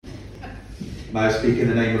May I speak in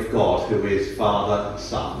the name of God, who is Father,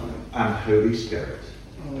 Son, and Holy Spirit.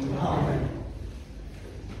 Amen.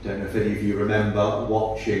 Don't know if any of you remember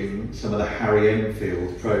watching some of the Harry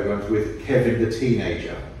Enfield programmes with Kevin the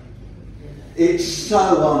teenager. It's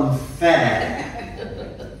so unfair.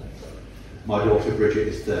 My daughter Bridget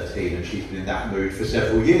is 13 and she's been in that mood for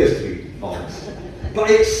several years, to be honest. But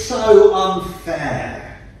it's so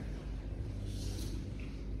unfair.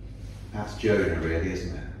 That's Jonah, really,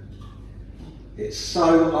 isn't it? It's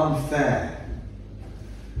so unfair.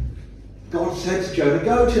 God said to Jonah,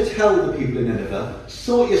 go to tell the people in Nineveh,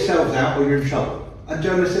 sort yourselves out or you're in trouble. And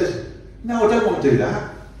Jonah says, no, I don't want to do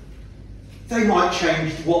that. They might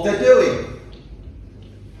change what they're doing.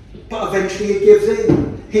 But eventually he gives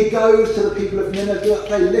in. He goes to the people of Nineveh,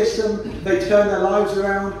 they listen, they turn their lives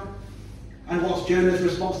around. And what's Jonah's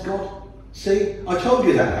response to God? See, I told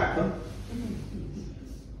you that happened.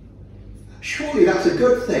 Surely that's a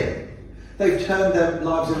good thing. They've turned their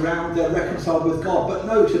lives around, they're reconciled with God. But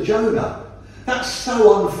no, to Jonah, that's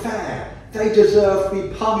so unfair. They deserve to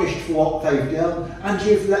be punished for what they've done, and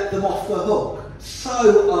you've let them off the hook.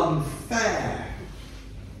 So unfair.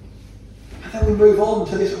 And then we move on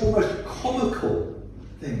to this almost comical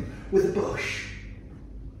thing with the bush.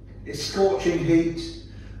 It's scorching heat.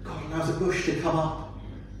 God allows a bush to come up,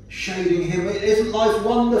 shading him. Isn't life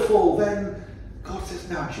wonderful? Then God says,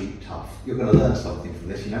 now cheap tough. You're going to learn something from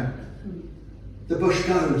this, you know. The bush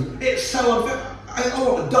goes. It's so unfair. I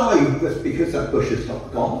want to die just because that bush has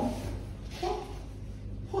not gone.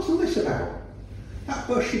 What's all this about? That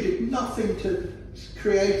bush, you did nothing to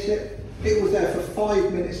create it. It was there for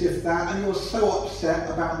 5 minutes, if that, and you're so upset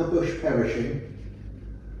about the bush perishing.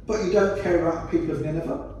 But you don't care about the people of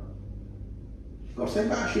Nineveh. God's saying,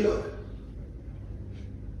 but actually, look,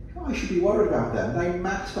 I should be worried about them. They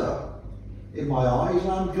matter in my eyes,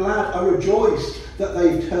 and I'm glad, I rejoice that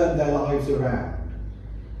they've turned their lives around.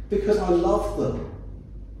 Because I love them.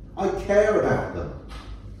 I care about them.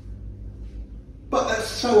 But that's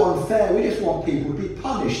so unfair. We just want people to be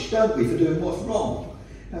punished, don't we, for doing what's wrong.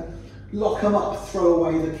 Now, lock them up, throw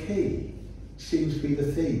away the key. Seems to be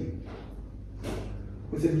the theme.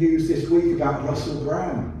 With the news this week about Russell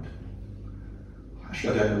Brand.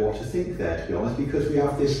 Actually, I don't know what to think there, to be honest, because we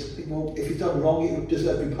have this, well, if he's done wrong, he would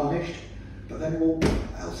deserve to be punished. But then, well,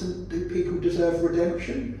 what else do people deserve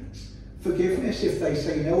redemption? Forgiveness if they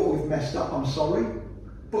say, you know what, we've messed up, I'm sorry.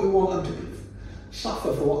 But we want them to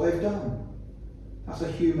suffer for what they've done. That's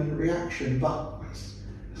a human reaction, but as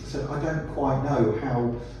I said, I don't quite know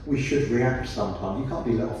how we should react sometimes. You can't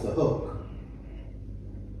be let off the hook.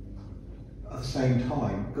 At the same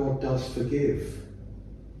time, God does forgive.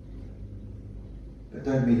 But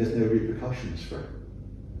don't mean there's no repercussions for it.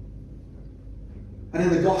 And in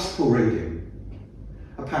the Gospel reading,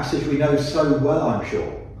 a passage we know so well, I'm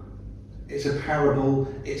sure. It's a parable,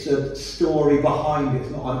 it's a story behind it,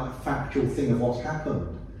 it's not a factual thing of what's happened.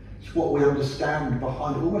 It's what we understand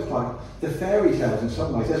behind it, almost like the fairy tales in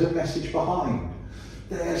some ways. There's a message behind.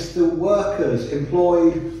 There's the workers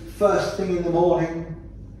employed first thing in the morning,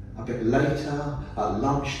 a bit later, at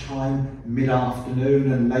lunchtime,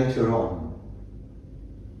 mid-afternoon, and later on.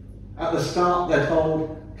 At the start, they're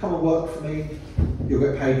told, come and work for me, you'll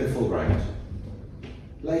get paid the full rate.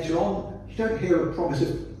 Later on, you don't hear a promise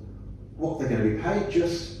of what they're going to be paid,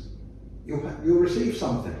 just you'll receive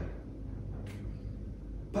something.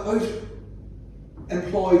 But those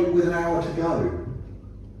employed with an hour to go,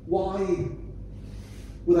 why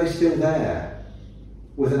were they still there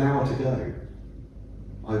with an hour to go?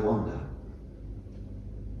 I wonder.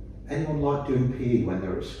 Anyone like doing PE when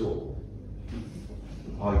they're at school?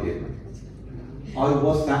 I didn't. I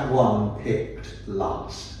was that one picked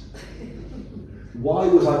last. Why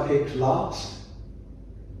was I picked last?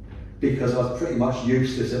 Because I was pretty much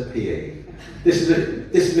useless at PE. This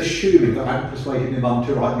is assuming that I hadn't persuaded my mum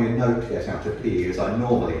to write me a note to get out of PE as I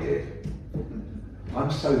normally did. I'm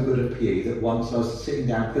so good at PE that once I was sitting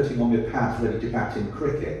down putting on my pads ready to bat in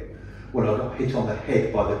cricket when I got hit on the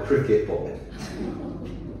head by the cricket ball.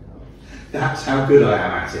 That's how good I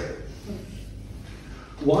am at it.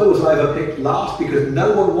 Why was I ever picked last? Because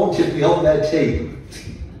no one wanted me on their team.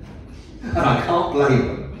 And I can't blame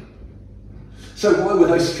them. So why were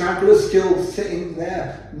those stragglers still sitting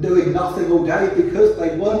there doing nothing all day? Because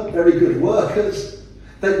they weren't very good workers.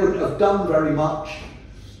 They wouldn't have done very much.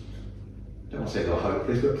 I don't want to say they were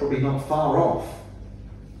hopeless, but probably not far off.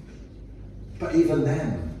 But even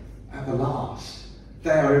then, at the last, they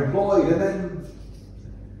are employed, and then,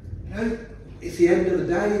 you know, it's the end of the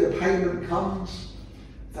day, the payment comes.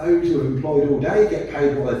 Those who are employed all day get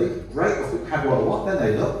paid what they think. Great, I've had what I want. Then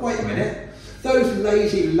they look, wait a minute. Those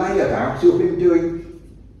lazy layabouts who have been doing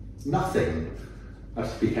nothing, I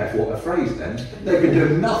have to be careful what I phrase then, they've been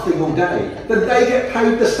doing nothing all day, then they get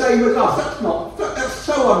paid the same as us. That's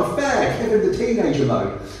so unfair, Kevin the teenager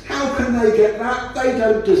mode. How can they get that? They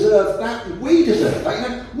don't deserve that. We deserve that.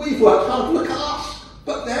 You know, we've worked hard, look at us.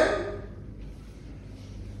 But them?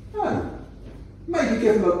 No. Maybe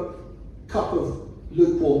give them a cup of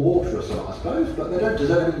lukewarm water or something, I suppose, but they don't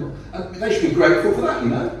deserve any more. And they should be grateful for that, you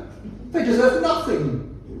know. They deserve nothing.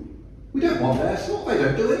 We don't want their sort, they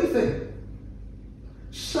don't do anything.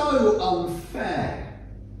 So unfair.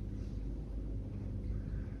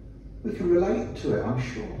 We can relate to it, I'm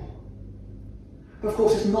sure. But of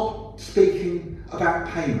course, it's not speaking about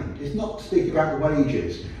payment. It's not speaking about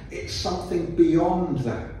wages. It's something beyond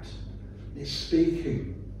that. It's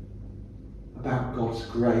speaking about God's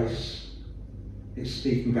grace. It's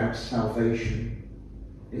speaking about salvation.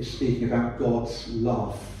 It's speaking about God's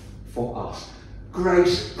love for us.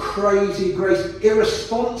 Grace, crazy grace,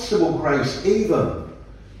 irresponsible grace even.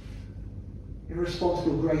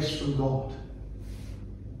 Irresponsible grace from God.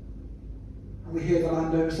 And we hear the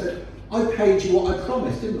landowner said, I paid you what I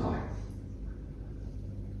promised, didn't I?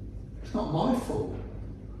 It's not my fault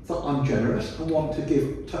that I'm generous and want to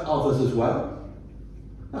give to others as well.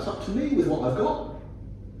 That's up to me with what I've got.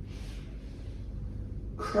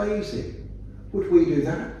 Crazy. Would we do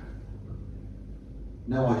that?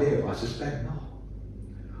 No idea, I suspect not.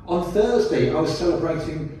 On Thursday, I was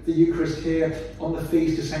celebrating the Eucharist here on the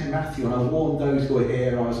feast of St. Matthew, and I warned those who were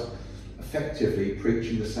here I was effectively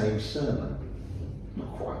preaching the same sermon. Not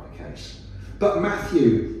quite the case. But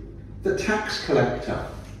Matthew, the tax collector,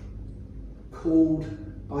 called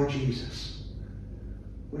by Jesus.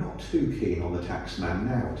 We're not too keen on the tax man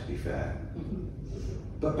now, to be fair.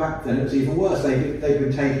 But back then it was even worse. They'd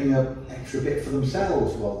been taking an extra bit for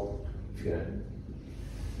themselves. Well, if you're going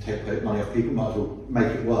to take money off people, might as well make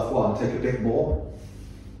it worthwhile and take a bit more.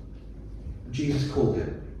 Jesus called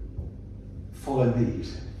him. Follow me, he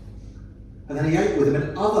said. And then he ate with them,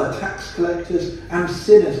 and other tax collectors and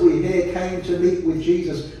sinners we hear came to meet with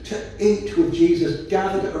Jesus, to eat with Jesus,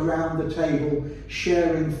 gathered around the table,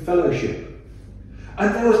 sharing fellowship.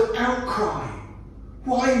 And there was outcry.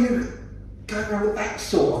 Why are you going around with that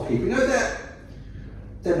sort of people? You know,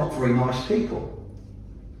 they're not very nice people.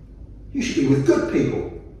 You should be with good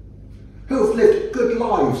people who have lived good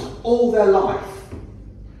lives all their life,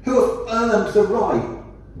 who have earned the right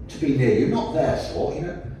to be near you, not their sort, you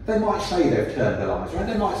know. They might say they've turned their lives around,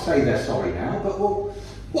 they might say they're sorry now, but well,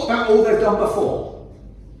 what about all they've done before?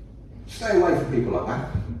 Stay away from people like that.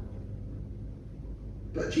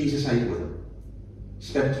 But Jesus ate with them,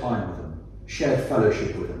 spent time with them, shared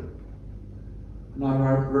fellowship with them. And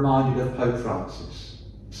I'm reminded of Pope Francis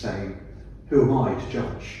saying, who am I to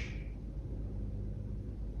judge?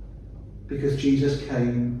 Because Jesus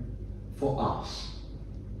came for us.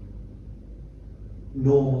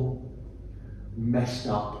 Normal, messed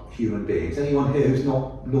up human beings. Anyone here who's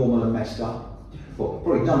not normal and messed up? Well,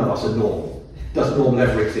 probably none of us are normal. Does normal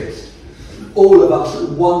ever exist? All of us,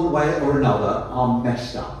 one way or another, are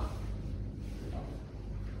messed up.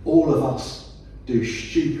 All of us do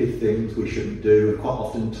stupid things we shouldn't do, and quite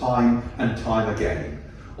often time and time again.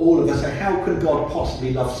 All of us say, how can God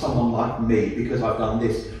possibly love someone like me because I've done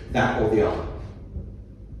this, that or the other?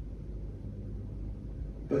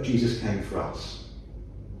 But Jesus came for us.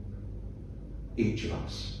 Each of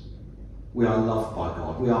us. We are loved by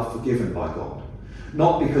God. We are forgiven by God.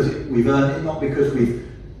 Not because we've earned it, not because we've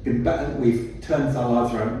turned our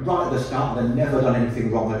lives around right at the start and then never done anything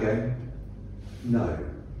wrong again. No.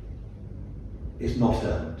 It's not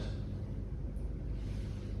earned.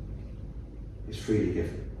 It's freely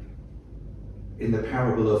given. In the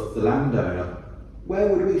parable of the landowner, where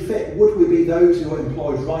would we fit? Would we be those who were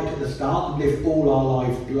employed right at the start and lived all our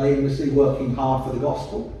lives blamelessly working hard for the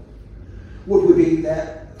gospel? Would we be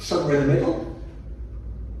there somewhere in the middle?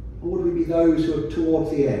 Or would we be those who are towards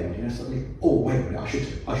the end? You know, suddenly, oh wait a minute,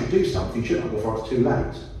 I should do something, shouldn't I, before it's too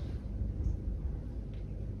late?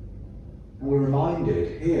 And we're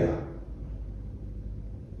reminded here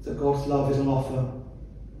that God's love is on offer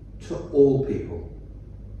to all people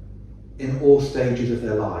in all stages of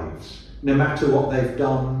their lives, no matter what they've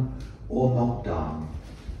done or not done.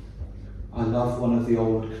 I love one of the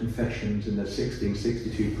old confessions in the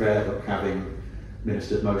 1662 prayer book, having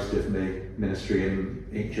ministered most of my ministry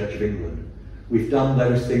in Church of England. We've done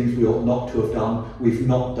those things we ought not to have done. We've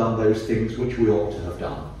not done those things which we ought to have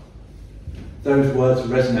done. Those words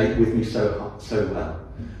resonate with me so well.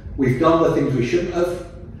 We've done the things we shouldn't have,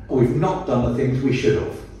 or we've not done the things we should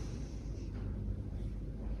have.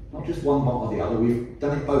 Not just one or the other, we've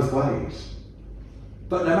done it both ways.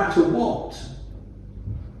 But no matter what,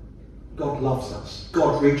 God loves us.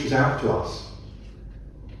 God reaches out to us.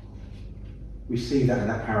 We see that in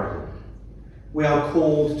that parable. We are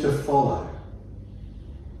called to follow.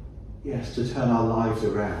 Yes, to turn our lives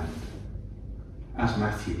around, as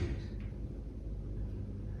Matthew did.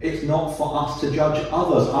 It's not for us to judge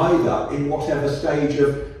others either, in whatever stage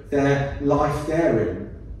of their life they're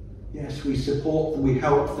in. Yes, we support them, we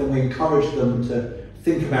help them, we encourage them to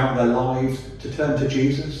think about their lives, to turn to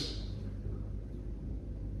Jesus.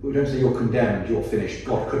 But we don't say you're condemned, you're finished,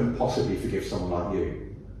 God couldn't possibly forgive someone like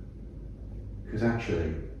you. Because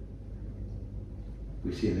actually,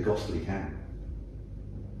 we see in the gospel he can.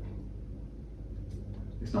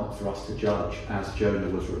 It's not for us to judge, as Jonah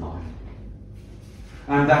was reminded.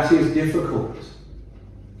 And that is difficult.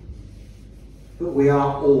 But we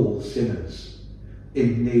are all sinners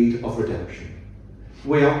in need of redemption.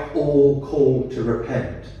 We are all called to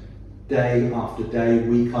repent, day after day,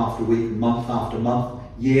 week after week, month after month,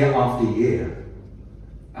 year after year,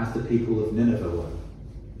 as the people of Nineveh were.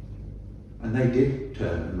 And they did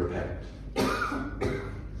turn and repent.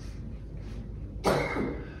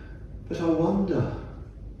 But I wonder,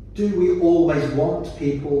 do we always want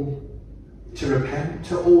people to repent,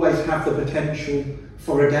 to always have the potential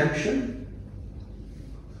for redemption?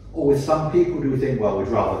 Or with some people, do we think, well, we'd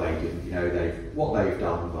rather they didn't, what they've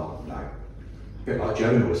done, well, no. A bit like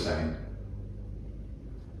Jonah was saying.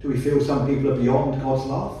 Do we feel some people are beyond God's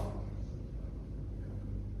love?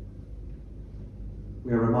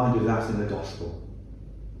 We are reminded of that in the gospel.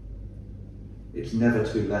 It's never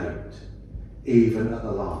too late, even at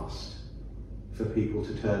the last, for people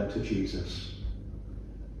to turn to Jesus,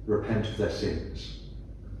 repent of their sins,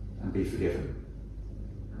 and be forgiven.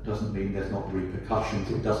 It doesn't mean there's not repercussions.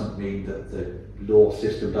 It doesn't mean that the law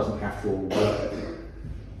system doesn't have to all work.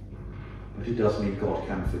 But it does mean God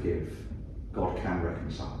can forgive. God can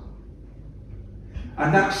reconcile.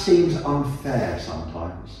 And that seems unfair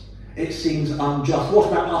sometimes. It seems unjust.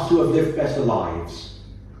 What about us who have lived better lives?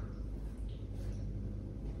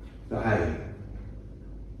 But hey,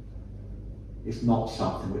 it's not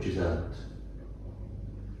something which is earned.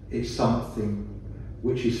 It's something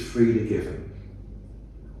which is freely given.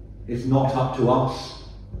 It's not up to us.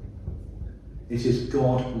 It is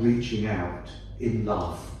God reaching out in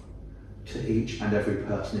love to each and every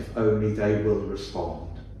person, if only they will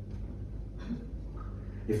respond.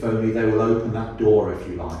 If only they will open that door, if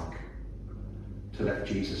you like, to let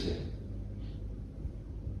Jesus in.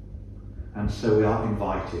 And so we are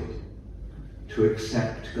invited to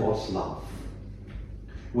accept God's love.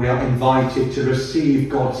 We are invited to receive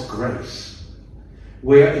God's grace.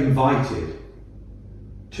 We are invited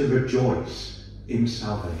to rejoice in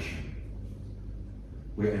salvation.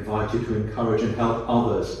 We are invited to encourage and help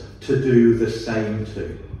others to do the same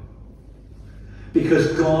too.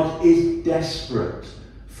 Because God is desperate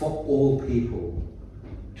for all people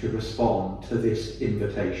to respond to this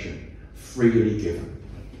invitation freely given.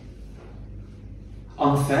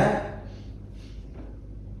 Unfair?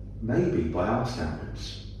 Maybe by our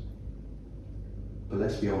standards. But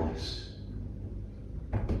let's be honest.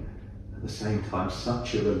 At the same time,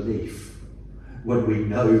 such a relief when we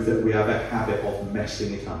know that we have a habit of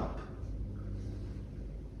messing it up.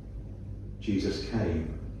 Jesus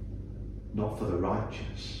came not for the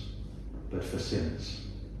righteous, but for sinners.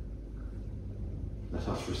 Let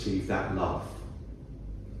us receive that love,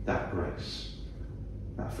 that grace,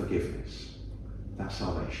 that forgiveness, that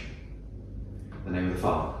salvation. In the name of the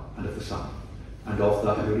Father, and of the Son, and of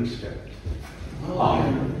the Holy Spirit.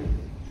 Amen.